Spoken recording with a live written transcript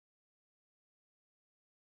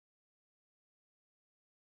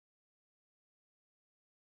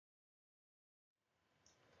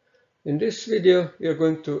In this video, we are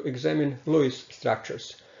going to examine Lewis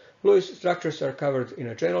structures. Lewis structures are covered in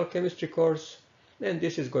a general chemistry course, and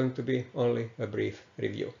this is going to be only a brief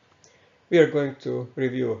review. We are going to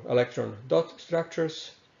review electron dot structures,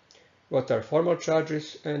 what are formal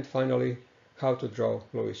charges, and finally, how to draw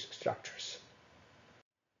Lewis structures.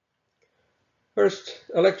 First,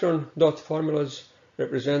 electron dot formulas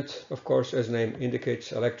represent, of course, as name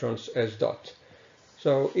indicates, electrons as dot.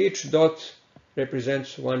 So each dot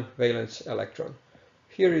represents one valence electron.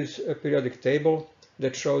 Here is a periodic table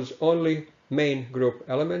that shows only main group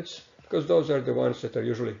elements, because those are the ones that are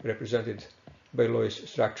usually represented by Lewis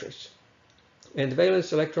structures. And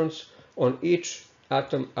valence electrons on each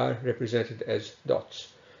atom are represented as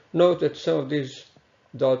dots. Note that some of these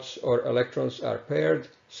dots or electrons are paired,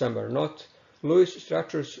 some are not. Lewis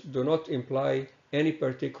structures do not imply any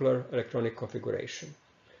particular electronic configuration.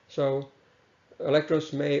 So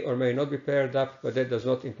electrons may or may not be paired up, but that does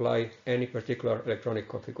not imply any particular electronic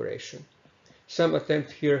configuration. Some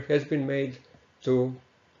attempt here has been made to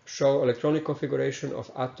show electronic configuration of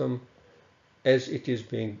atom as it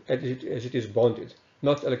is bonded.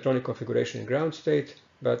 Not electronic configuration in ground state,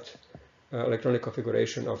 but electronic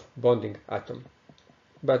configuration of bonding atom.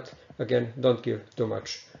 But again, don't give too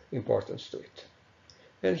much importance to it.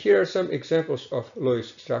 And here are some examples of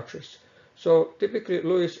Lewis structures. So typically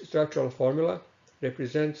Lewis structural formula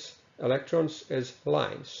represents electrons as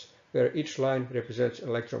lines, where each line represents an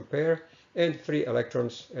electron pair and free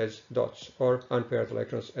electrons as dots, or unpaired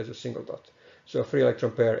electrons as a single dot. So free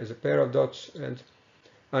electron pair is a pair of dots, and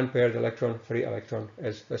unpaired electron, free electron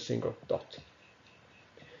as a single dot.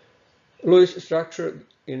 Lewis structure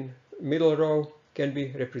in middle row can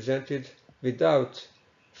be represented without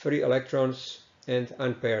free electrons and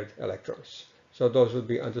unpaired electrons. So those would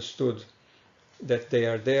be understood that they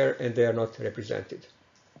are there and they are not represented.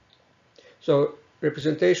 So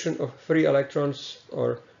representation of free electrons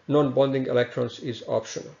or non-bonding electrons is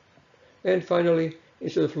optional. And finally,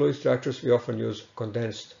 instead of Lewis structures, we often use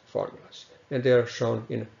condensed formulas, and they are shown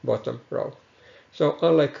in bottom row. So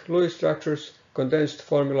unlike Lewis structures, condensed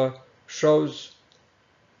formula shows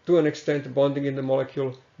to an extent bonding in the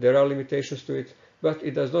molecule. There are limitations to it, but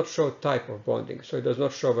it does not show type of bonding. So it does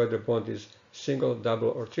not show whether bond is single, double,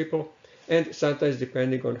 or triple. And sometimes,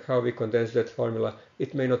 depending on how we condense that formula,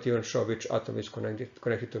 it may not even show which atom is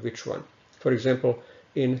connected to which one. For example,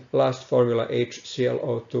 in last formula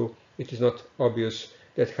HClO2, it is not obvious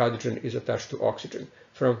that hydrogen is attached to oxygen.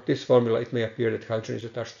 From this formula, it may appear that hydrogen is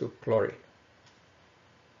attached to chlorine.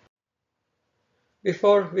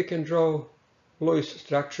 Before we can draw Lewis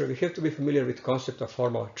structure, we have to be familiar with the concept of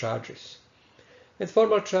formal charges. And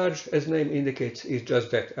formal charge, as name indicates, is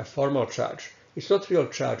just that, a formal charge. It's not real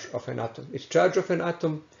charge of an atom. It's charge of an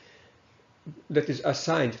atom that is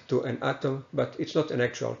assigned to an atom, but it's not an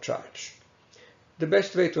actual charge. The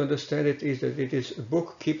best way to understand it is that it is a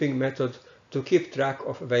bookkeeping method to keep track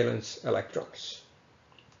of valence electrons.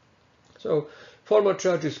 So formal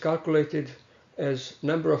charge is calculated as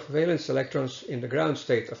number of valence electrons in the ground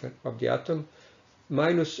state of the atom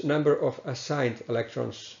minus number of assigned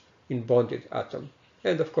electrons in bonded atom.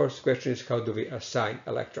 And of course, the question is, how do we assign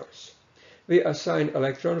electrons? We assign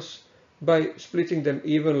electrons by splitting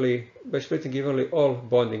evenly all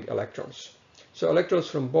bonding electrons. So electrons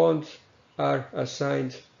from bonds are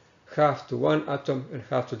assigned half to one atom and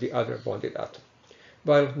half to the other bonded atom,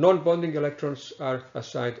 while non-bonding electrons are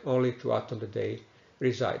assigned only to atom that they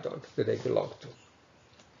reside on, that they belong to.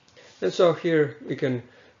 And so here we can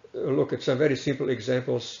look at some very simple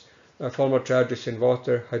examples, formal charges in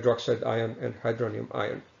water, hydroxide ion, and hydronium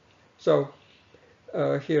ion. So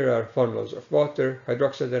here are formulas of water,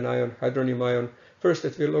 hydroxide ion, hydronium ion. First,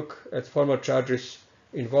 if we look at formal charges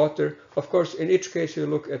in water, of course, in each case we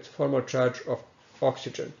look at formal charge of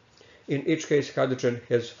oxygen. In each case, hydrogen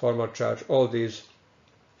has formal charge. All these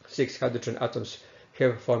 6 hydrogen atoms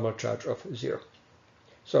have formal charge of 0.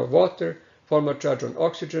 So water, formal charge on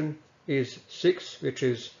oxygen is 6, which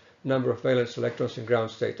is number of valence electrons in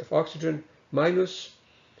ground state of oxygen, minus,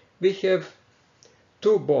 we have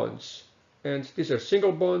 2 bonds, and these are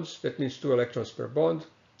single bonds. That means 2 electrons per bond,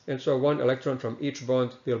 and so 1 electron from each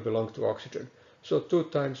bond will belong to oxygen. So 2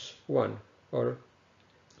 times 1, or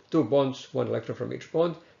 2 bonds, 1 electron from each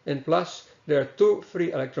bond, and plus there are 2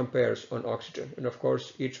 free electron pairs on oxygen, and of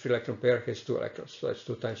course each free electron pair has 2 electrons, so that's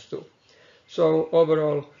 2 times 2. So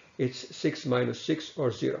overall it's 6 minus 6,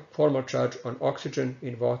 or 0. Formal charge on oxygen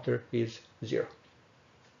in water is 0.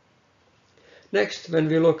 Next, when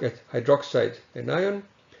we look at hydroxide anion,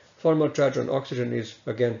 formal charge on oxygen is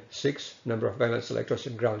again 6, number of valence electrons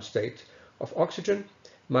in ground state of oxygen,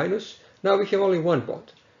 minus, now we have only 1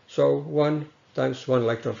 bond. So 1 times 1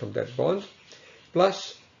 electron from that bond,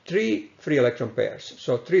 plus 3 free electron pairs,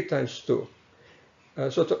 so 3 times 2.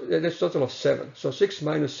 That's a total of 7. So 6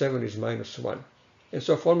 minus 7 is minus 1. And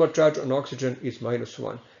so formal charge on oxygen is minus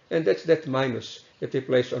 1. And that's that minus that we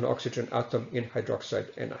place on oxygen atom in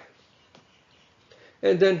hydroxide anion.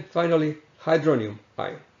 And then finally, hydronium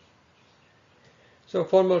ion. So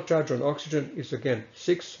formal charge on oxygen is again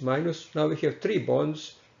 6 minus. Now we have 3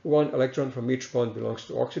 bonds. 1 electron from each bond belongs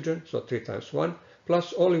to oxygen, so 3 times 1,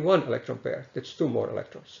 plus only 1 electron pair. That's 2 more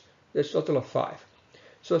electrons. That's a total of 5.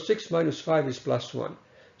 So 6 minus 5 is plus 1.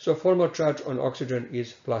 So formal charge on oxygen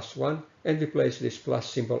is plus 1, and we place this plus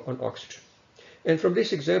symbol on oxygen. And from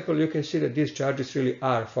this example, you can see that these charges really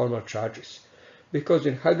are formal charges. Because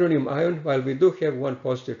in hydronium ion, while we do have 1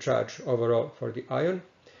 positive charge overall for the ion,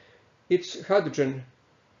 it's hydrogen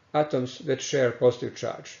atoms that share positive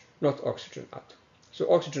charge, not oxygen atom. So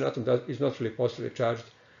oxygen atom is not really positively charged.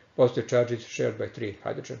 Positive charge is shared by 3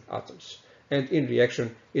 hydrogen atoms. And in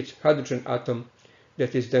reaction, it's hydrogen atom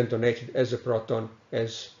that is then donated as a proton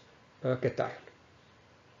as a cation.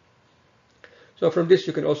 So from this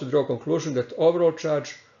you can also draw a conclusion that overall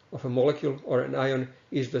charge of a molecule or an ion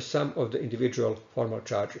is the sum of the individual formal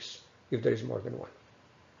charges, if there is more than 1.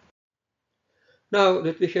 Now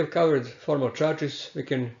that we have covered formal charges, we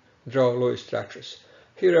can draw Lewis structures.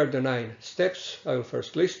 Here are the 9 steps. I will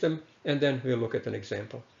first list them, and then we'll look at an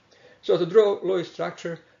example. So to draw Lewis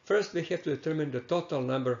structure, first we have to determine the total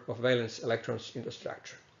number of valence electrons in the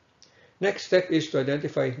structure. Next step is to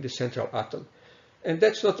identify the central atom. And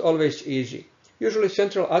that's not always easy. Usually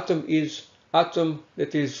central atom is atom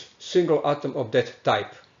that is single atom of that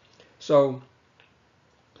type. So,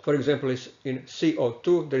 for example, in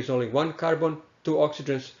CO2 there is only 1 carbon, 2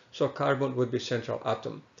 oxygens, so carbon would be central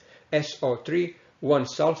atom. SO3, 1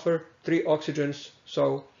 sulfur, 3 oxygens,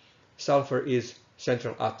 so sulfur is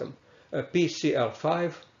central atom.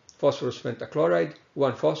 PCl5, phosphorus pentachloride,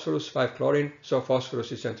 1 phosphorus, 5 chlorine, so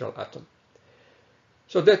phosphorus is central atom.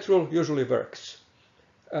 So that rule usually works.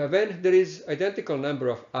 When there is identical number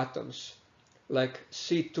of atoms, like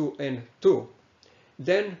C2N2,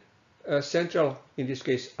 then central, in this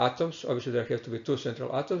case atoms, obviously there have to be 2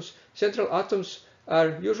 central atoms. Central atoms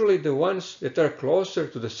are usually the ones that are closer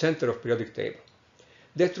to the center of periodic table.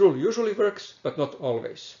 That rule usually works, but not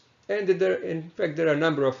always. And in fact there are a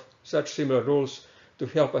number of such similar rules to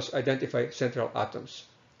help us identify central atoms.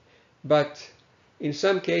 But in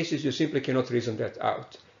some cases you simply cannot reason that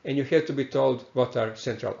out, and you have to be told what are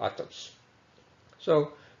central atoms.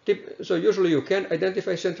 So usually you can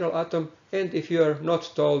identify central atom, and if you are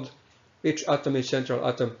not told which atom is central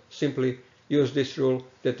atom, simply use this rule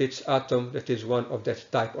that it's atom that is one of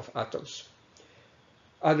that type of atoms.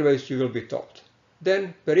 Otherwise you will be told.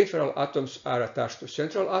 Then peripheral atoms are attached to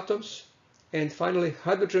central atoms, and finally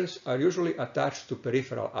hydrogens are usually attached to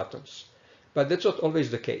peripheral atoms. But that's not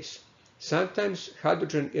always the case. Sometimes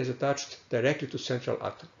hydrogen is attached directly to central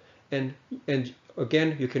atom, and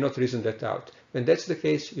again you cannot reason that out. When that's the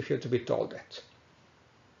case, you have to be told that.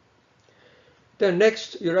 Then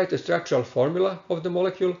next you write a structural formula of the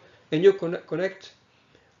molecule, and you connect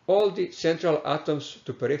all the central atoms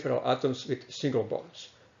to peripheral atoms with single bonds.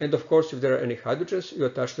 And of course, if there are any hydrogens, you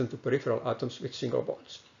attach them to peripheral atoms with single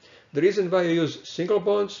bonds. The reason why you use single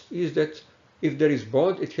bonds is that if there is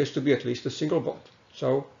bond, it has to be at least a single bond.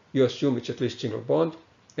 So you assume it's at least single bond,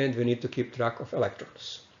 and we need to keep track of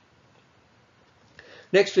electrons.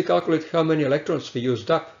 Next, we calculate how many electrons we used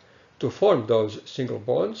up to form those single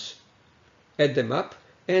bonds, add them up,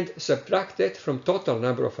 and subtract that from total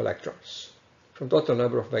number of electrons, from total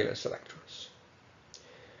number of valence electrons.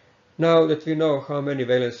 Now that we know how many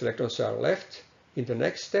valence electrons are left, in the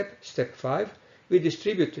next step, step 5, we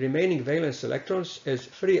distribute remaining valence electrons as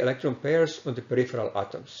free electron pairs on the peripheral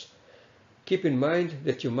atoms. Keep in mind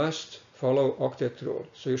that you must follow octet rule,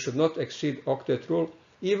 so you should not exceed octet rule.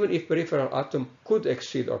 Even if peripheral atom could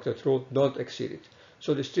exceed octet rule, don't exceed it.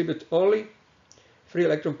 So distribute only free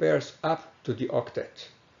electron pairs up to the octet.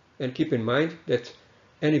 And keep in mind that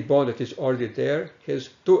any bond that is already there has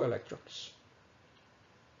 2 electrons.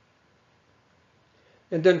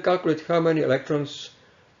 And then calculate how many electrons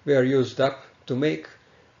were used up to make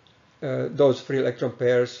those free electron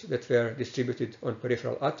pairs that were distributed on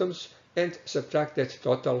peripheral atoms, and subtract that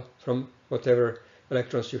total from whatever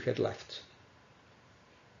electrons you had left.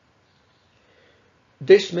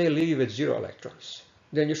 This may leave you with 0 electrons.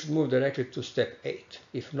 Then you should move directly to step 8.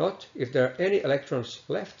 If not, if there are any electrons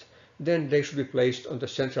left, then they should be placed on the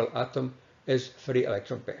central atom as free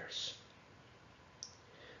electron pairs.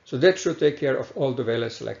 So that should take care of all the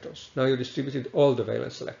valence electrons. Now you distributed all the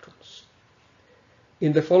valence electrons.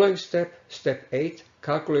 In the following step, step 8,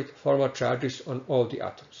 calculate formal charges on all the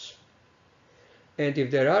atoms. And if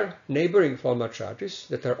there are neighboring formal charges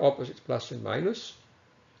that are opposite, plus and minus,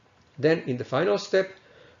 then in the final step,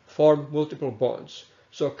 form multiple bonds.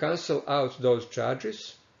 So cancel out those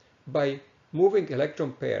charges by moving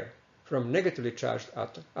electron pair from negatively charged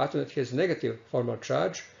atom that has negative formal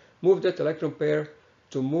charge, move that electron pair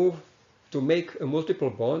to make a multiple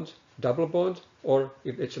bond, double bond, or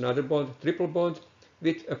if it's another bond, triple bond,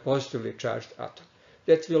 with a positively charged atom.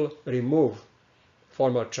 That will remove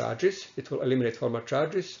formal charges, it will eliminate formal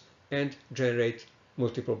charges and generate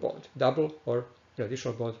multiple bond, double or an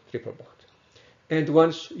additional bond, triple bond. And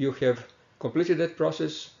once you have completed that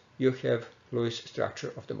process, you have Lewis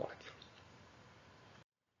structure of the molecule.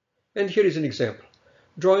 And here is an example,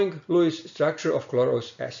 drawing Lewis structure of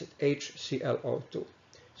chlorous acid, HClO2.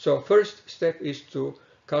 So first step is to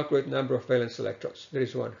calculate number of valence electrons. There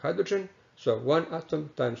is one hydrogen, so one atom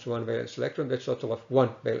times one valence electron, that's a total of one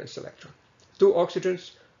valence electron. Two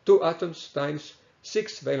oxygens, two atoms times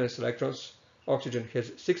 6 valence electrons. Oxygen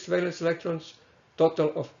has 6 valence electrons,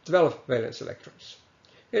 total of 12 valence electrons.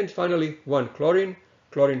 And finally, one chlorine.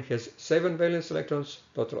 Chlorine has 7 valence electrons,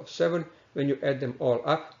 total of 7. When you add them all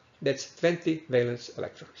up, that's 20 valence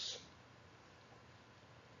electrons.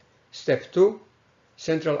 Step 2,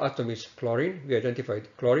 central atom is chlorine. We identified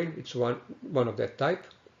chlorine, it's one of that type.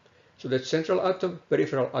 So that central atom,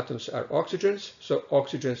 peripheral atoms are oxygens, so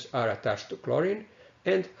oxygens are attached to chlorine,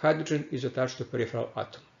 and hydrogen is attached to peripheral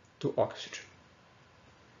atom, to oxygen.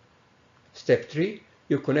 Step 3,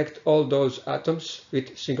 you connect all those atoms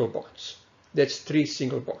with single bonds. That's 3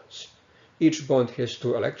 single bonds. Each bond has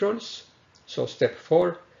 2 electrons, so step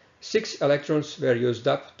 4, 6 electrons were used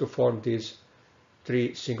up to form these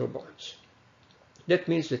 3 single bonds. That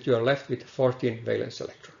means that you are left with 14 valence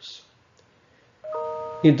electrons.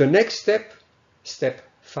 In the next step, step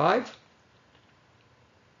 5,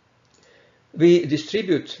 we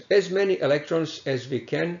distribute as many electrons as we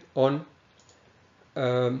can on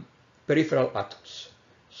peripheral atoms.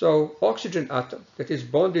 So oxygen atom that is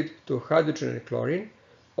bonded to hydrogen and chlorine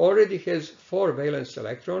already has 4 valence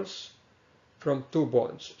electrons from 2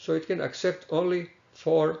 bonds. So it can accept only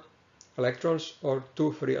 4 electrons or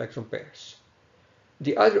 2 free electron pairs.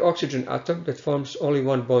 The other oxygen atom that forms only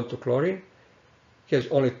 1 bond to chlorine has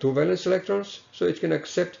only 2 valence electrons, so it can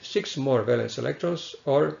accept 6 more valence electrons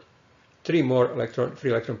or 3 more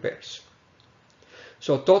free electron pairs.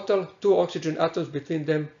 So total 2 oxygen atoms between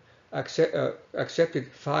them accepted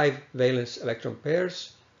 5 valence electron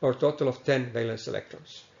pairs, or total of 10 valence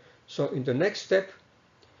electrons. So in the next step,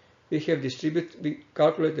 we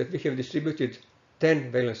calculate that we have distributed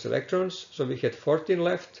 10 valence electrons, so we had 14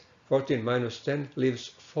 left. 14 minus 10 leaves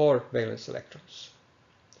 4 valence electrons.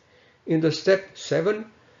 In the step 7,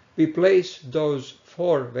 we place those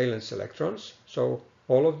 4 valence electrons, so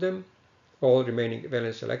all of them, all remaining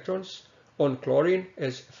valence electrons, on chlorine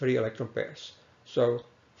as free electron pairs. So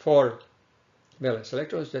 4 valence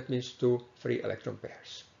electrons, that means 2 free electron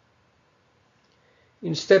pairs.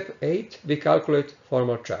 In step 8, we calculate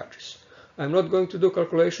formal charges. I'm not going to do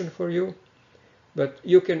calculation for you, but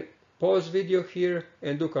you can pause video here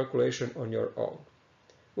and do calculation on your own.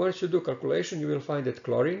 Once you do calculation, you will find that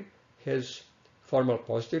chlorine has formal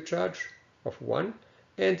positive charge of 1,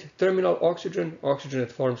 and terminal oxygen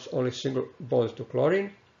that forms only single bonds to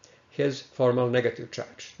chlorine, has formal negative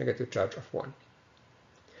charge of 1.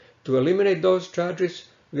 To eliminate those charges,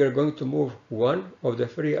 we are going to move one of the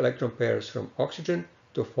free electron pairs from oxygen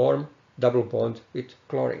to form double bond with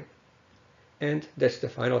chlorine. And that's the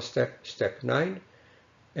final step, step 9,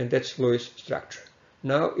 and that's Lewis structure.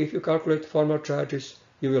 Now, if you calculate formal charges,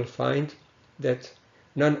 you will find that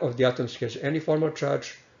none of the atoms has any formal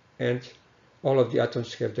charge, and all of the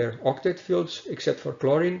atoms have their octet fields, except for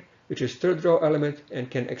chlorine, which is third row element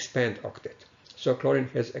and can expand octet. So chlorine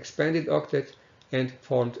has expanded octet and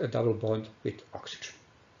formed a double bond with oxygen.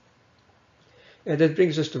 And that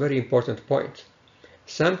brings us to a very important point.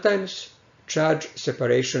 Sometimes charge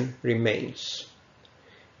separation remains.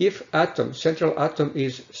 If central atom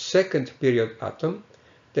is second period atom,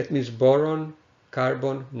 that means boron,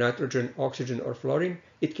 carbon, nitrogen, oxygen, or fluorine,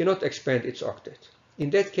 it cannot expand its octet. In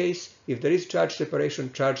that case, if there is charge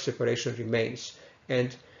separation remains,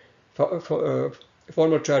 and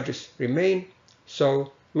formal charges remain.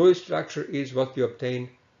 So Lewis structure is what we obtain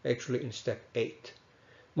actually in step 8.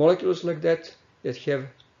 Molecules like that have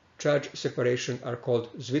charge separation are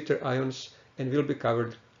called Zwitter ions and will be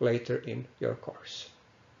covered later in your course.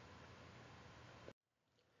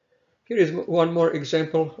 Here is one more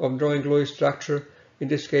example of drawing Lewis structure, in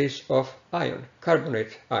this case of ion,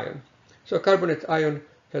 carbonate ion. So carbonate ion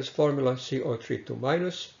has formula CO3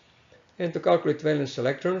 2-, and to calculate valence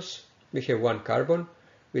electrons, we have one carbon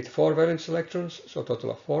with 4 valence electrons, so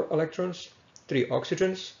total of 4 electrons, 3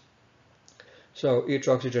 oxygens, so each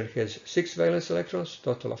oxygen has 6 valence electrons,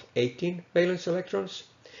 total of 18 valence electrons,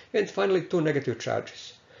 and finally 2 negative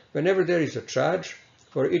charges. Whenever there is a charge,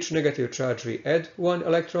 for each negative charge we add 1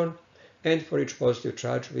 electron, and for each positive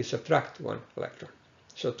charge we subtract 1 electron.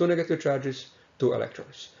 So 2 negative charges, 2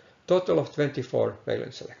 electrons. Total of 24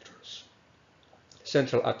 valence electrons.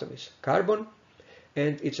 Central atom is carbon,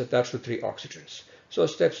 and it's attached to 3 oxygens. So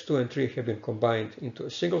steps 2 and 3 have been combined into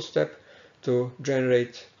a single step to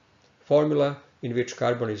generate formula in which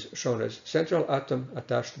carbon is shown as central atom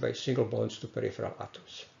attached by single bonds to peripheral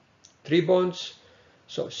atoms. 3 bonds,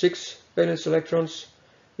 so 6 valence electrons.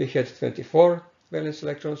 We had 24 valence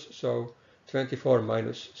electrons, so 24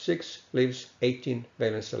 minus 6 leaves 18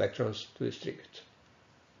 valence electrons to distribute.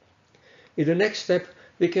 In the next step,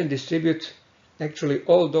 we can distribute actually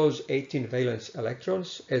all those 18 valence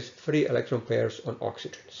electrons as free electron pairs on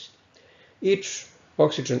oxygens. Each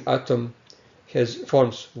oxygen atom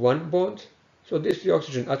forms 1 bond, so these 3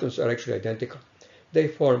 oxygen atoms are actually identical. They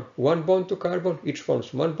form 1 bond to carbon, each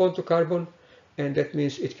forms 1 bond to carbon, and that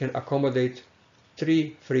means it can accommodate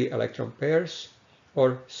 3 free electron pairs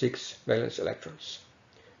or 6 valence electrons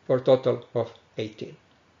for a total of 18.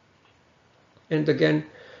 And again,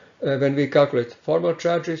 when we calculate formal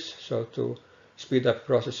charges, so to speed up the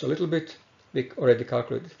process a little bit, we already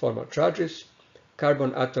calculated formal charges.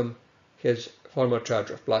 Carbon atom has formal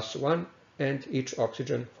charge of +1 and each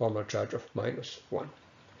oxygen formal charge of -1.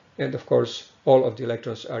 And of course, all of the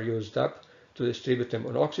electrons are used up. To distribute them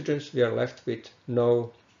on oxygens, we are left with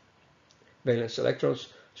no valence electrons,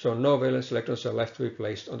 so no valence electrons are left to be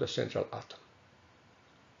placed on the central atom.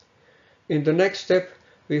 In the next step,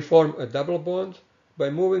 we form a double bond. By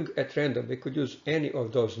moving at random, we could use any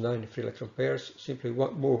of those 9 free electron pairs, simply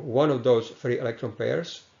move one of those free electron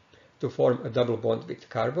pairs to form a double bond with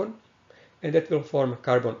carbon, and that will form a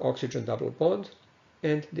carbon-oxygen double bond,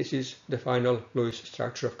 and this is the final Lewis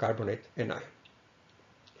structure of carbonate anion.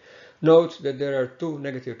 Note that there are 2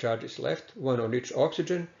 negative charges left, one on each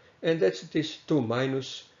oxygen, and that's this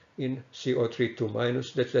 2- in CO3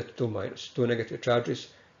 2-, that's that 2-, 2 negative charges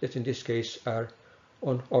that in this case are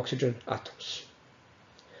on oxygen atoms.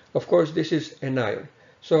 Of course, this is anion.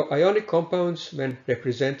 So ionic compounds, when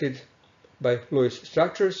represented by Lewis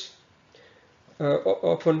structures,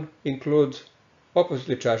 often include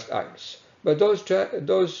oppositely charged ions. But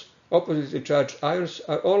those oppositely charged ions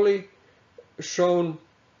are only shown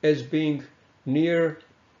as being near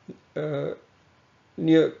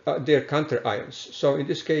their counter ions. So in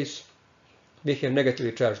this case, we have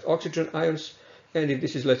negatively charged oxygen ions, and if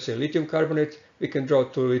this is, let's say, lithium carbonate, we can draw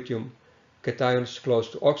 2 lithium cations close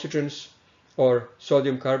to oxygens, or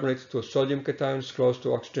sodium carbonate, 2 sodium cations close to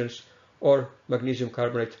oxygens, or magnesium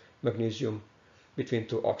carbonate, magnesium between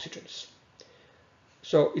 2 oxygens.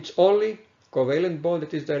 So it's only covalent bond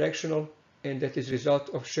that is directional, and that is result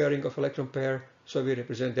of sharing of electron pair, so we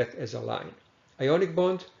represent that as a line. Ionic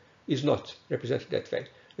bond is not represented that way.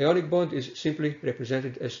 Ionic bond is simply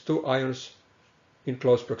represented as 2 ions in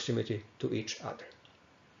close proximity to each other.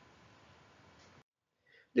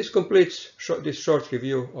 This completes this short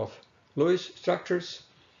review of Lewis structures,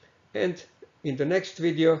 and in the next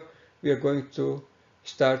video we are going to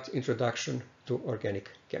start introduction to organic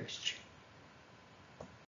chemistry.